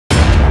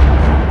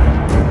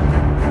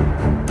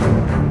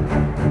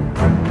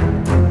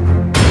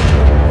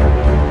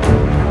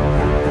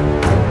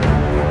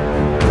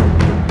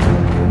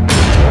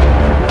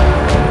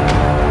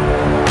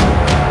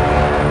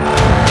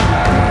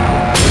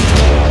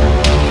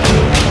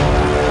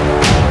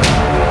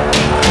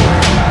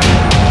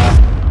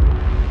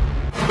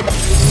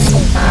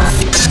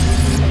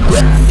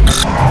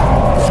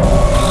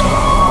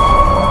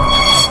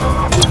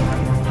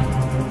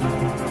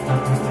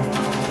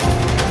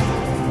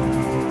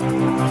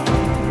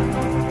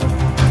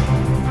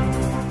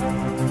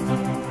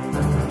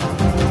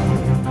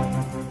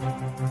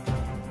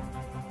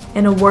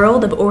In a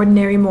world of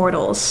ordinary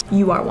mortals,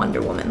 you are Wonder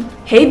Woman.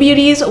 Hey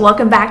beauties,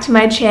 welcome back to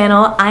my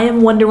channel. I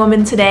am Wonder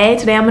Woman today.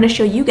 Today I'm going to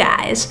show you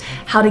guys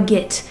how to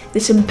get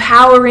this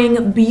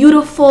empowering,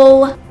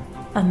 beautiful,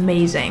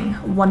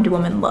 amazing Wonder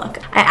Woman look.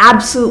 I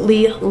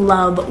absolutely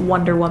love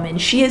Wonder Woman.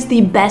 She is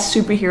the best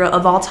superhero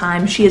of all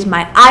time. She is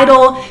my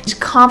idol. She's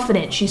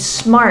confident, she's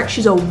smart,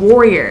 she's a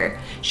warrior.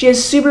 She has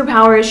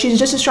superpowers. She's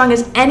just as strong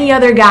as any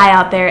other guy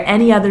out there,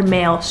 any other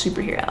male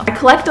superhero. I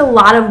collect a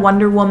lot of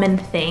Wonder Woman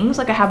things,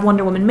 like I have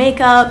Wonder Woman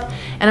makeup,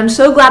 and I'm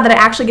so glad that I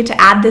actually get to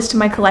add this to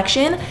my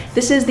collection.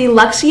 This is the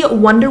Luxie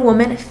Wonder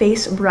Woman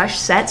face brush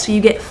set. So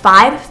you get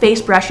 5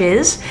 face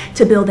brushes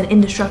to build an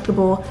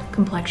indestructible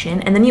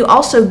complexion, and then you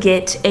also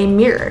get a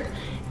mirror.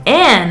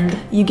 And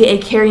you get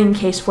a carrying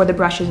case for the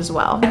brushes as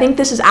well. I think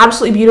this is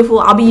absolutely beautiful.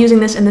 I'll be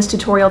using this in this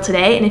tutorial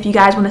today, and if you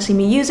guys want to see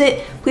me use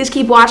it, please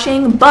keep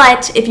watching.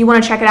 But if you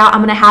want to check it out, I'm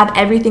going to have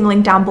everything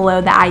linked down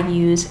below that I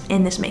use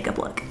in this makeup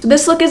look. So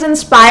this look is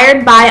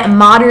inspired by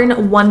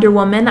modern Wonder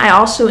Woman. I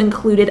also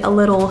included a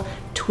little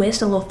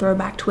twist, a little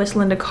throwback twist,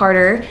 Linda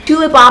Carter. 2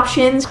 lip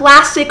options,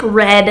 classic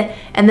red,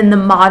 and then the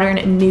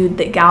modern nude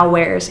that Gal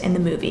wears in the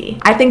movie.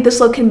 I think this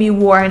look can be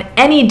worn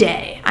any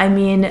day. I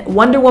mean,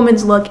 Wonder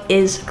Woman's look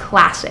is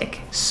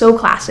classic, so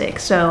classic.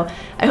 So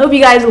I hope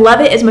you guys love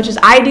it as much as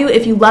I do.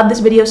 If you love this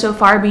video so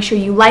far, be sure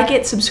you like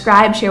it,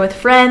 subscribe, share with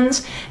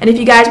friends. And if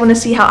you guys want to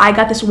see how I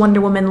got this Wonder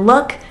Woman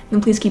look,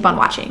 then please keep on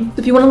watching.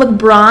 If you want to look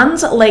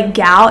bronze like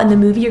Gal in the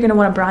movie, you're going to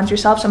want to bronze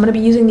yourself. So I'm going to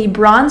be using the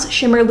Bronze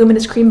Shimmer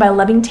Luminous Cream by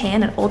Loving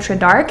Tan in Ultra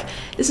Dark.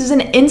 This is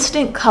an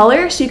instant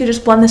color, so you can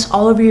just blend this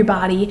all over your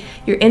body.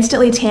 You're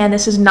instantly tan.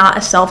 This is not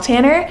a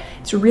self-tanner.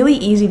 It's really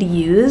easy to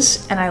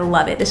use, and I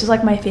love it. This is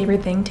like my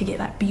favorite thing to get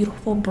that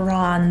beautiful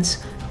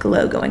bronze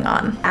glow going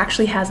on. It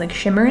actually has like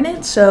shimmer in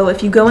it, so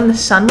if you go in the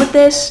sun with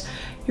this,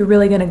 you're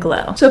really gonna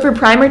glow. So for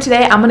primer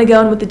today, I'm gonna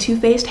go in with the Too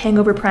Faced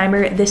Hangover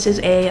Primer. This is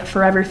a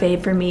forever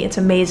fave for me. It's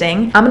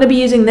amazing. I'm gonna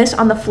be using this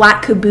on the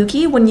flat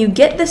kabuki. When you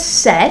get the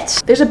set,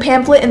 there's a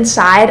pamphlet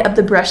inside of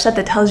the brush set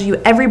that tells you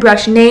every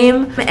brush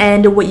name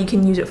and what you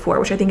can use it for,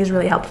 which I think is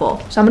really helpful.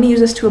 So I'm gonna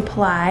use this to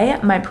apply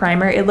my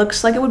primer. It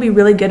looks like it would be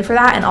really good for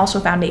that, and also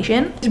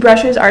foundation. These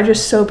brushes are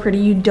just so pretty,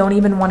 you don't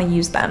even wanna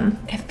use them.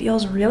 It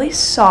feels really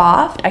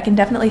soft. I can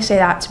definitely say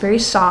that. It's very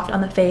soft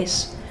on the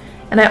face.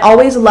 And I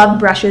always love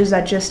brushes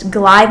that just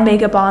glide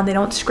makeup on. They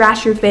don't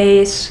scratch your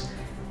face.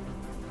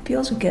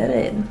 Feels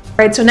good. All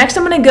right, so next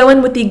I'm gonna go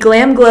in with the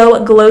Glam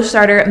Glow Glow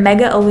Starter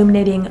Mega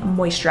Illuminating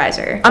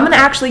Moisturizer. I'm gonna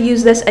actually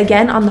use this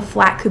again on the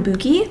flat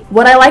kabuki.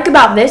 What I like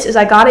about this is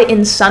I got it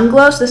in Sun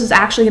Glow, so this is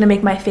actually gonna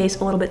make my face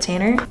a little bit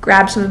tanner.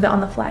 Grab some of it on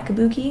the flat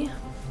kabuki.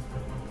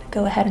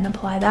 Go ahead and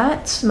apply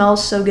that.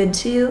 Smells so good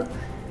too.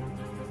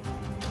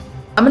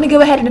 I'm gonna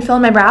go ahead and fill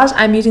in my brows.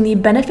 I'm using the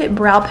Benefit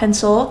Brow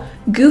Pencil,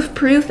 Goof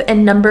Proof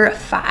and number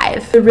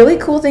 5. The really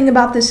cool thing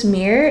about this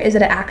mirror is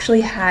that it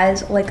actually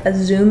has like a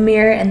zoom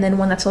mirror and then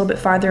one that's a little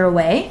bit farther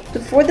away. So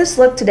for this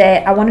look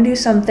today, I wanna do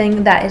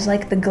something that is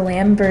like the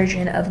glam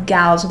version of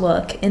Gal's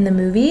look in the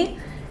movie.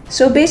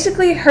 So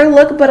basically her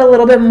look, but a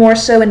little bit more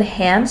so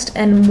enhanced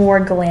and more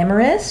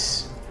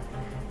glamorous.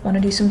 I wanna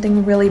do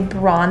something really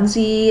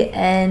bronzy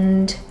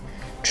and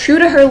true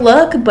to her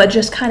look, but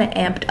just kind of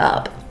amped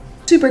up.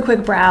 Super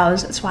quick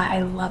brows, that's why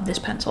I love this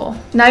pencil.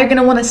 Now you're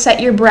gonna wanna set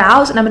your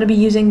brows, and I'm gonna be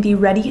using the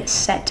Ready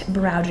Set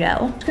Brow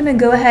Gel. I'm just gonna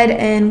go ahead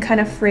and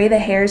kind of fray the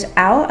hairs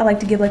out. I like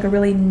to give like a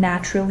really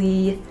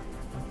naturally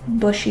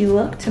bushy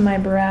look to my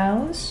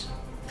brows.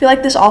 I feel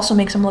like this also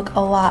makes them look a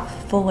lot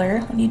fuller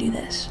when you do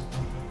this.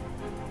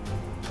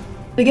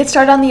 To get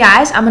started on the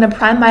eyes, I'm gonna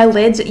prime my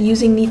lids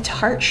using the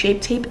Tarte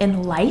Shape Tape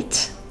in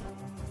Light.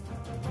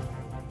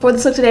 For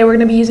this look today, we're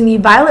going to be using the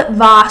Violet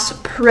Voss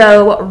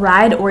Pro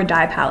Ride or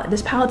Die palette.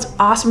 This palette's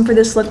awesome for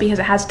this look because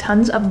it has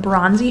tons of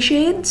bronzy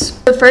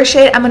shades. The first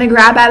shade I'm going to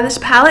grab out of this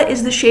palette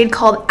is the shade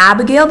called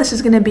Abigail. This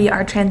is going to be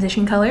our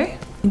transition color.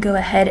 Go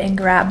ahead and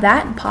grab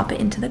that and pop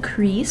it into the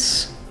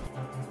crease.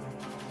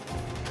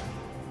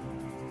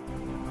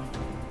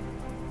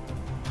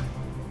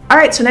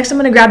 Alright, so next I'm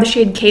going to grab the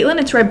shade Caitlin.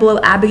 It's right below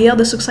Abigail.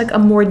 This looks like a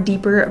more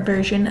deeper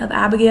version of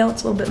Abigail.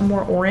 It's a little bit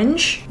more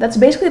orange. That's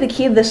basically the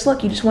key of this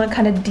look. You just want to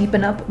kind of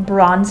deepen up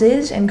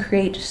bronzes and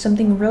create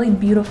something really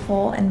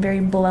beautiful and very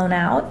blown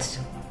out.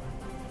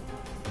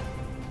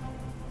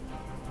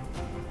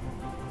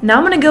 Now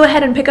I'm going to go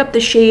ahead and pick up the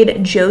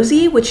shade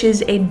Josie, which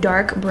is a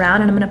dark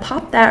brown, and I'm going to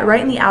pop that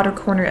right in the outer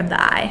corner of the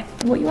eye.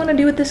 What you want to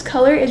do with this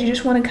color is you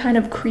just want to kind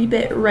of creep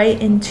it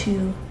right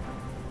into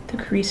the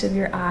crease of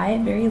your eye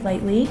very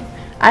lightly.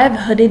 I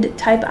have hooded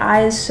type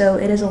eyes, so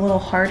it is a little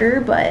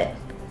harder, but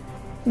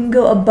you can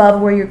go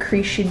above where your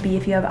crease should be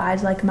if you have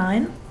eyes like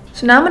mine.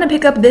 So now I'm going to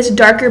pick up this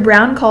darker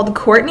brown called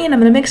Courtney, and I'm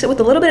going to mix it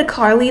with a little bit of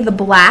Carly, the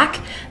black,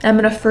 and I'm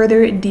going to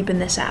further deepen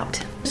this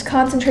out. Just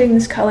concentrating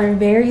this color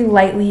very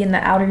lightly in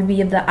the outer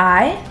V of the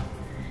eye,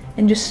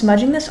 and just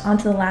smudging this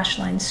onto the lash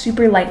line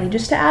super lightly,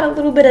 just to add a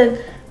little bit of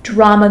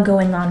drama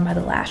going on by the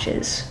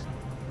lashes.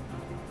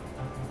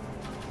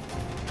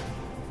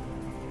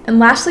 And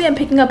lastly, I'm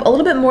picking up a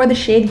little bit more of the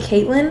shade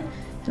Caitlin,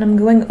 and I'm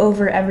going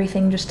over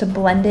everything just to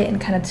blend it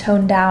and kind of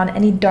tone down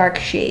any dark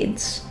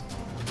shades.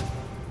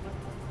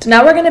 So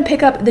now we're gonna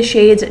pick up the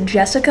shades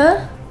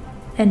Jessica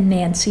and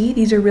Nancy.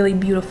 These are really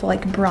beautiful,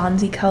 like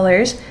bronzy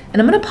colors. And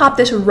I'm gonna pop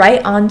this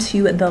right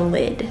onto the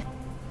lid.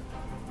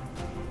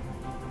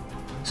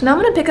 So now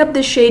I'm gonna pick up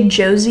the shade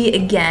Josie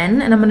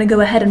again, and I'm gonna go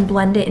ahead and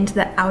blend it into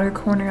the outer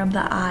corner of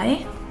the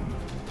eye.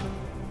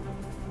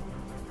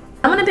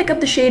 I'm gonna pick up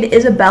the shade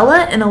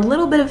Isabella and a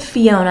little bit of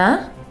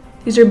Fiona.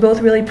 These are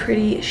both really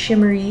pretty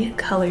shimmery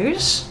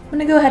colors. I'm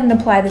gonna go ahead and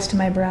apply this to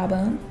my brow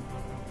bone.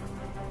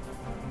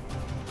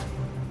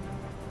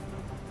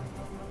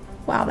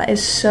 Wow, that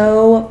is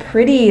so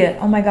pretty.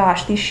 Oh my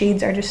gosh, these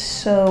shades are just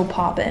so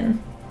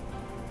poppin'.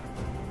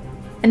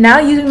 And now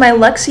using my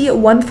Luxie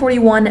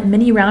 141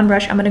 mini round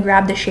brush, I'm gonna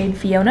grab the shade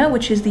Fiona,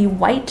 which is the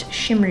white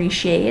shimmery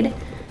shade.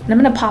 And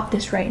I'm gonna pop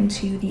this right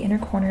into the inner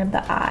corner of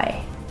the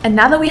eye. And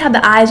now that we have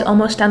the eyes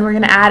almost done, we're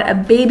gonna add a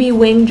baby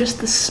wing, just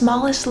the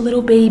smallest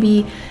little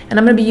baby. And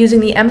I'm gonna be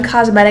using the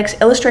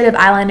Cosmetics Illustrative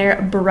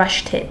Eyeliner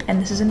Brush Tip,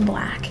 and this is in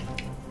black.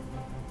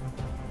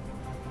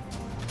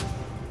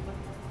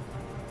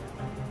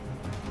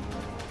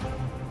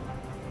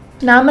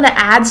 Now I'm gonna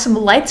add some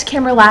Lights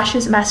Camera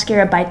Lashes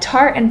mascara by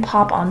Tarte and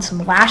pop on some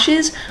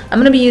lashes. I'm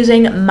gonna be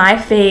using my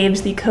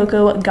faves, the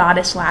KoKo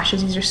Goddess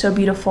lashes. These are so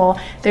beautiful.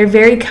 They're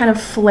very kind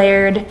of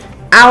flared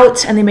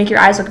out and they make your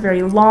eyes look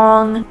very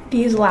long.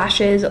 These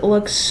lashes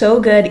look so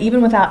good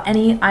even without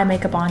any eye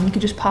makeup on. You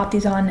could just pop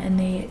these on and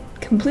they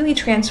completely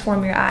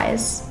transform your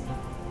eyes.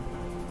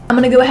 I'm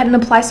gonna go ahead and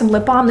apply some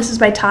lip balm. This is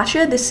by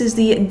Tatcha. This is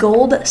the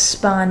Gold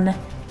Spun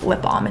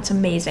lip balm. It's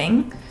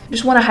amazing.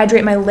 Just want to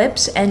hydrate my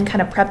lips and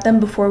kind of prep them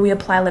before we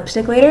apply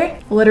lipstick later.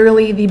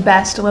 Literally the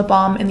best lip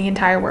balm in the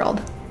entire world.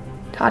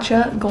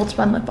 Tatcha Gold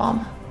Spun Lip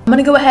Balm. I'm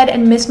gonna go ahead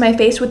and mist my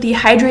face with the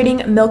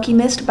Hydrating Milky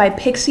Mist by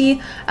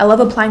Pixi. I love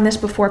applying this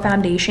before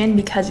foundation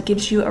because it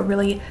gives you a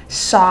really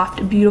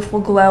soft, beautiful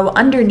glow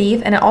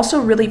underneath, and it also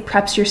really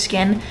preps your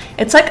skin.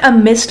 It's like a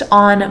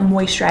mist-on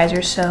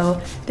moisturizer,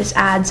 so this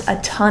adds a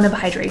ton of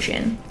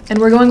hydration. And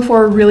we're going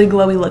for a really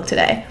glowy look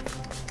today.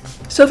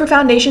 So for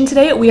foundation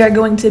today, we are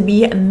going to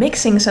be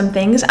mixing some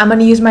things. I'm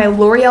gonna use my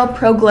L'Oreal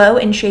Pro Glow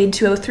in shade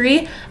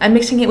 203. I'm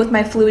mixing it with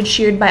my Fluid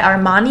Sheared by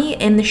Armani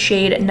in the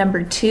shade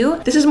number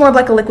 2. This is more of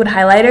like a liquid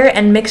highlighter,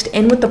 and mixed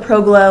in with the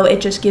Pro Glow, it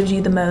just gives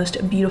you the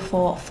most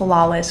beautiful,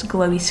 flawless,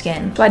 glowy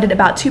skin. So I did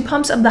about 2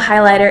 pumps of the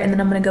highlighter, and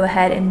then I'm gonna go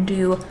ahead and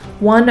do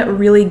 1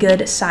 really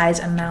good size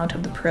amount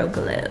of the Pro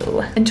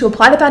Glow. And to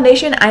apply the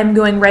foundation, I'm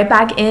going right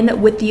back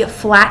in with the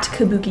flat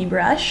kabuki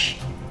brush.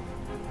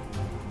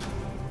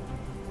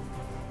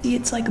 See,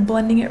 it's like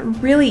blending it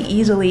really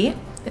easily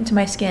into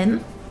my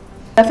skin.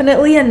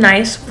 Definitely a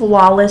nice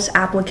flawless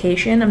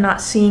application. I'm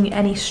not seeing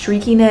any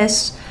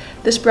streakiness.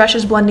 This brush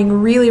is blending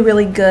really,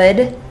 really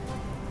good.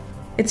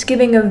 It's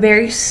giving a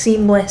very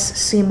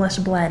seamless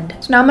blend.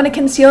 So now I'm gonna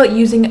conceal it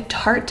using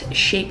Tarte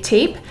Shape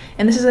Tape,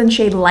 and this is in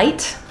shade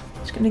Light.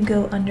 Just gonna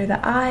go under the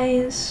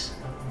eyes.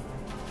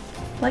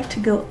 I like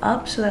to go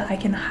up so that I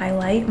can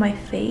highlight my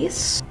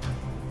face.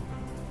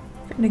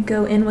 I'm gonna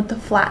go in with the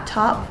flat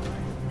top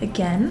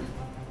again.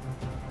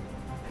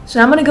 So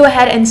now I'm gonna go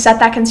ahead and set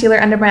that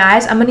concealer under my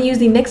eyes. I'm gonna use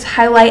the NYX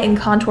Highlight and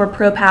Contour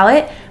Pro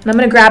palette, and I'm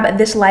gonna grab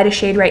this lightest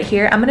shade right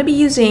here. I'm gonna be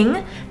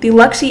using the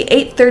Luxie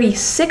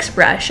 836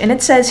 brush, and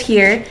it says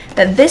here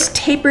that this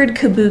tapered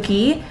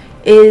kabuki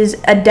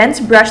is a dense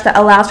brush that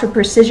allows for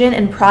precision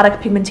and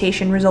product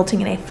pigmentation,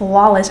 resulting in a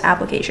flawless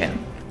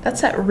application.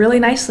 That's set really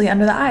nicely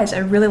under the eyes. I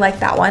really like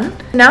that one.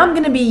 Now I'm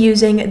gonna be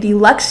using the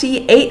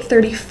Luxie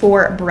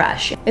 834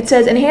 brush. It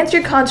says, enhance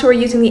your contour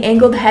using the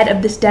angled head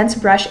of this dense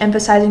brush,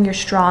 emphasizing your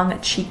strong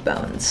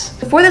cheekbones.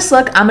 For this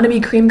look, I'm gonna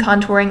be cream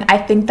contouring. I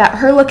think that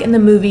her look in the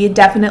movie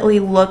definitely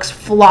looks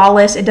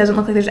flawless. It doesn't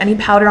look like there's any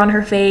powder on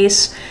her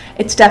face.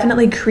 It's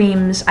definitely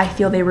creams I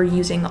feel they were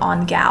using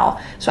on Gal.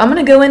 So I'm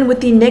gonna go in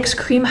with the NYX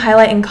Cream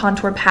Highlight and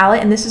Contour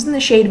palette, and this is in the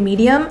shade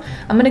Medium.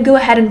 I'm gonna go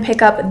ahead and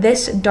pick up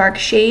this dark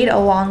shade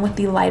along with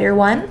the lighter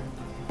one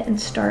and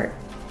start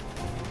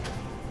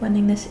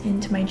blending this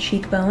into my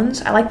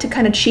cheekbones. I like to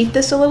kind of cheat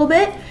this a little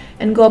bit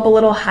and go up a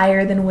little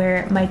higher than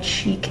where my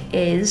cheek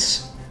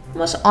is,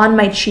 almost on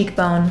my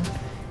cheekbone,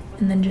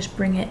 and then just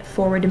bring it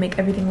forward to make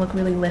everything look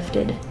really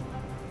lifted.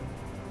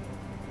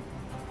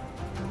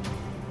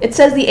 It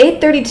says the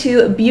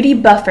 832 Beauty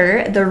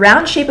Buffer. The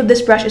round shape of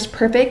this brush is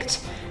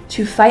perfect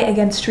to fight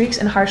against streaks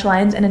and harsh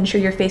lines and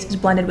ensure your face is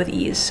blended with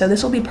ease. So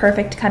this will be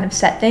perfect to kind of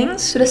set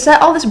things. So to set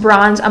all this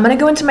bronze, I'm gonna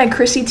go into my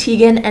CHRISSY,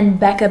 TEIGEN, and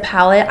BECCA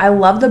palette. I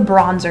love the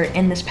bronzer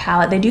in this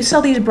palette. They do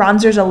sell these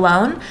bronzers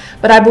alone,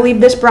 but I believe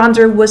this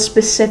bronzer was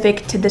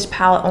specific to this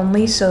palette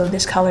only, so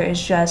this color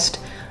is just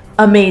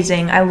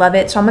amazing. I love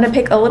it. So I'm gonna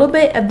pick a little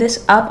bit of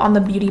this up on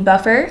the Beauty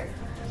Buffer.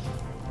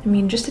 I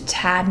mean, just a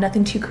tad,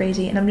 nothing too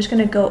crazy. And I'm just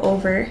gonna go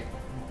over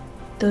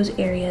those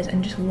areas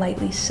and just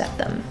lightly set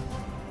them.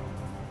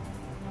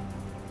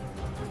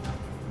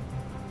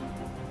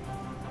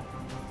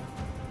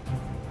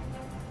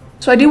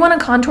 So I do want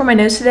to contour my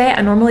nose today.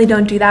 I normally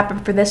don't do that,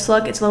 but for this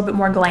look, it's a little bit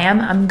more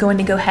glam. I'm going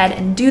to go ahead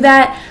and do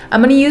that.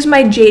 I'm going to use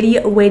my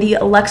JD Weighty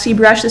Luxie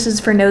brush. This is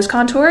for nose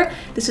contour.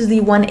 This is the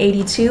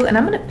 182, and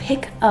I'm going to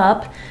pick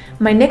up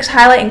my NYX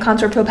Highlight and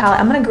Contour Pro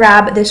palette, I'm gonna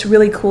grab this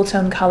really cool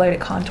tone color to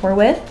contour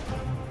with.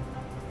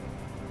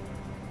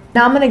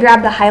 Now I'm gonna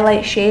grab the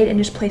highlight shade and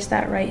just place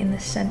that right in the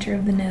center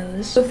of the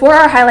nose. So for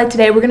our highlight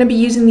today, we're gonna be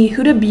using the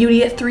Huda Beauty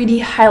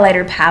 3D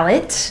highlighter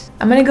palette.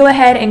 I'm gonna go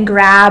ahead and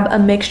grab a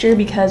mixture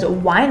because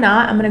why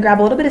not? I'm gonna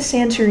grab a little bit of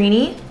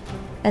Santorini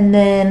and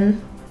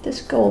then this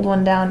gold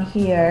one down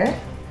here.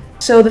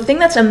 So the thing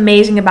that's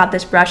amazing about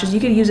this brush is you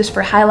could use this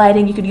for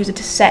highlighting, you could use it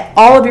to set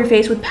all of your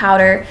face with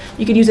powder,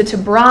 you could use it to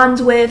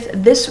bronze with.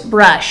 This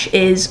brush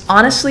is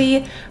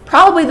honestly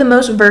probably the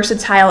most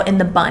versatile in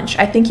the bunch.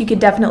 I think you could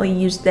definitely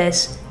use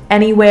this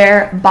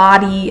anywhere,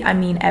 body, I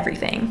mean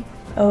everything.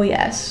 Oh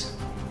yes.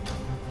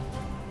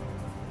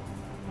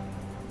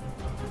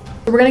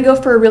 We're gonna go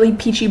for a really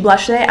peachy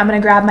blush today. I'm gonna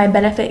grab my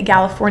Benefit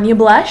California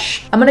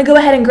blush. I'm gonna go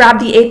ahead and grab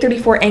the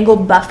 834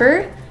 angled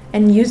buffer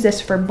and use this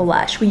for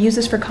blush. We use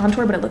this for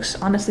contour, but it looks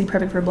honestly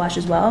perfect for blush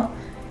as well.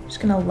 Just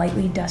gonna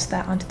lightly dust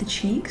that onto the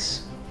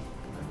cheeks.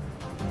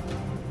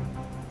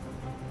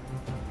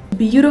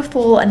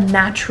 Beautiful,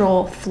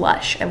 natural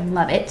flush, I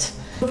love it.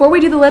 Before we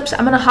do the lips,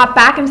 I'm gonna hop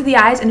back into the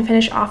eyes and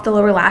finish off the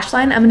lower lash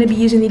line. I'm gonna be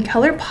using the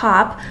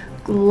ColourPop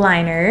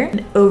liner,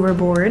 an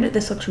Overboard.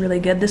 This looks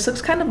really good. This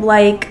looks kind of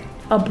like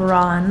a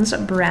bronze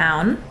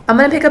brown. I'm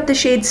gonna pick up the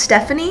shade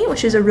Stephanie,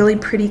 which is a really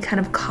pretty kind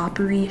of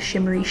coppery,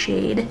 shimmery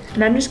shade.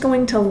 And I'm just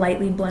going to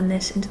lightly blend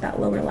this into that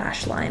lower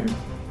lash line.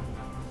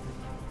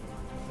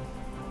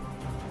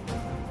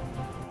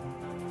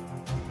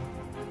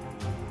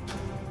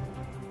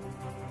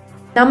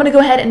 Now I'm gonna go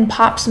ahead and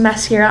pop some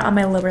mascara on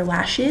my lower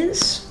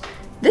lashes.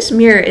 This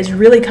mirror is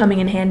really coming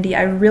in handy.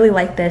 I really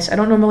like this. I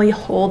don't normally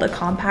hold a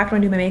compact when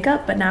I do my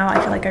makeup, but now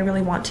I feel like I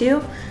really want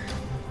to.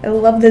 I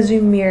love the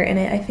zoom mirror in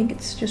it. I think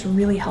it's just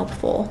really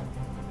helpful.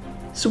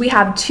 So we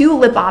have two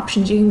lip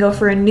options. You can go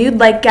for a nude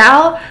like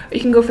Gal, or you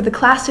can go for the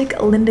classic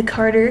Linda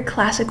Carter,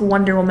 classic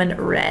Wonder Woman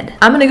red.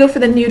 I'm gonna go for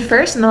the nude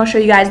first, and then I'll show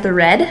you guys the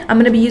red. I'm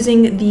gonna be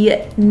using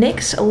the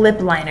NYX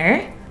lip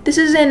liner. This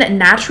is in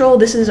Natural.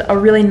 This is a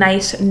really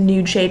nice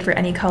nude shade for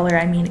any color.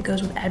 I mean, it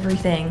goes with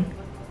everything.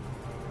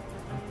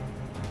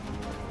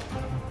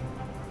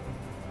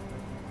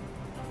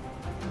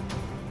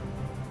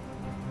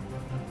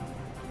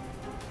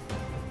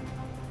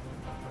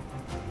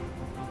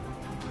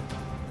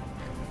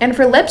 And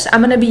for lips,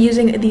 I'm gonna be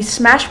using the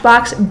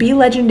Smashbox Be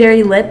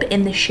Legendary lip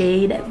in the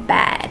shade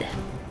Bad.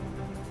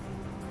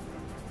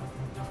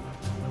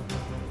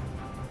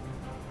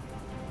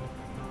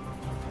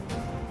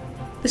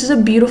 This is a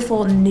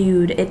beautiful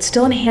nude. It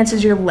still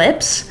enhances your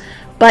lips,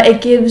 but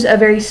it gives a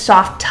very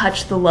soft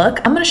touch to the look.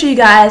 I'm gonna show you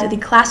guys the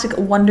classic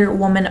Wonder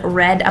Woman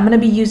red. I'm gonna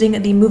be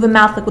using the Move and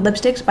Mouth liquid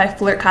lipsticks by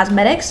Tarte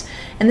Cosmetics,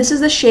 and this is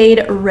the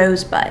shade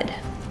Rosebud.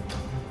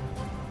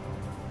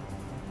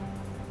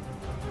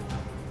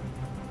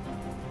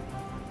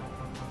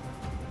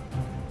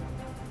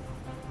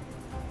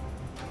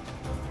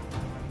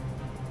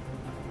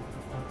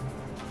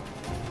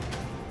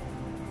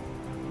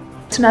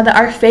 So now that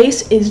our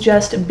face is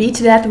just beat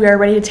to death, we are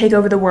ready to take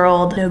over the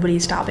world.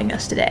 Nobody's stopping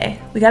us today.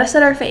 We gotta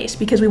set our face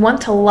because we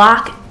want to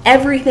lock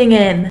everything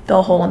in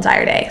the whole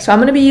entire day. So I'm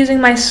gonna be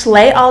using my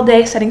Slay All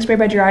Day setting spray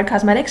by Gerard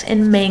Cosmetics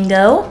in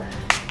Mango.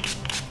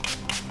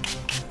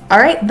 All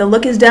right, the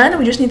look is done.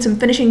 We just need some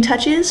finishing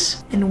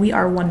touches and we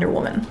are Wonder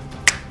Woman.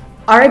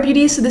 Alright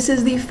beauties, so this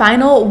is the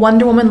final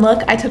Wonder Woman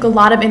look. I took a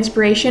lot of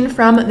inspiration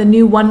from the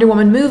new Wonder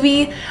Woman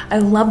movie. I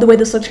love the way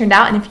this look turned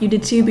out, and if you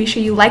did too, be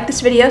sure you like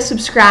this video,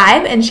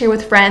 subscribe, and share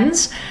with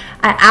friends.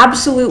 I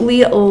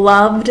absolutely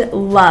loved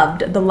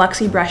the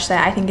Luxie brush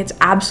set. I think it's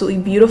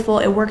absolutely beautiful.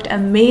 It worked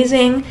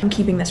amazing. I'm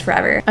keeping this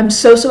forever. I'm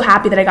so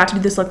happy that I got to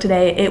do this look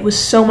today. It was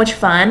so much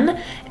fun,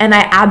 and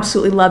I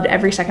absolutely loved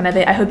every second of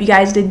it. I hope you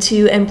guys did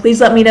too, and please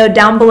let me know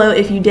down below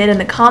if you did in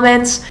the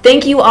comments.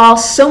 Thank you all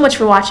so much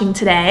for watching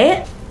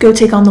today. Go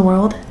take on the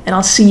world, and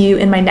I'll see you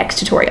in my next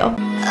tutorial.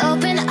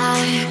 Open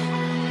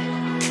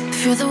eye,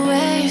 feel the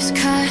waves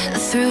cut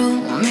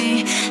through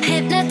me,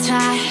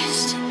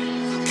 hypnotized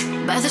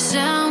by the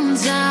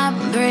sounds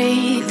I'm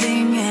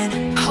breathing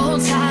in.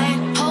 Hold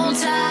tight, hold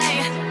tight.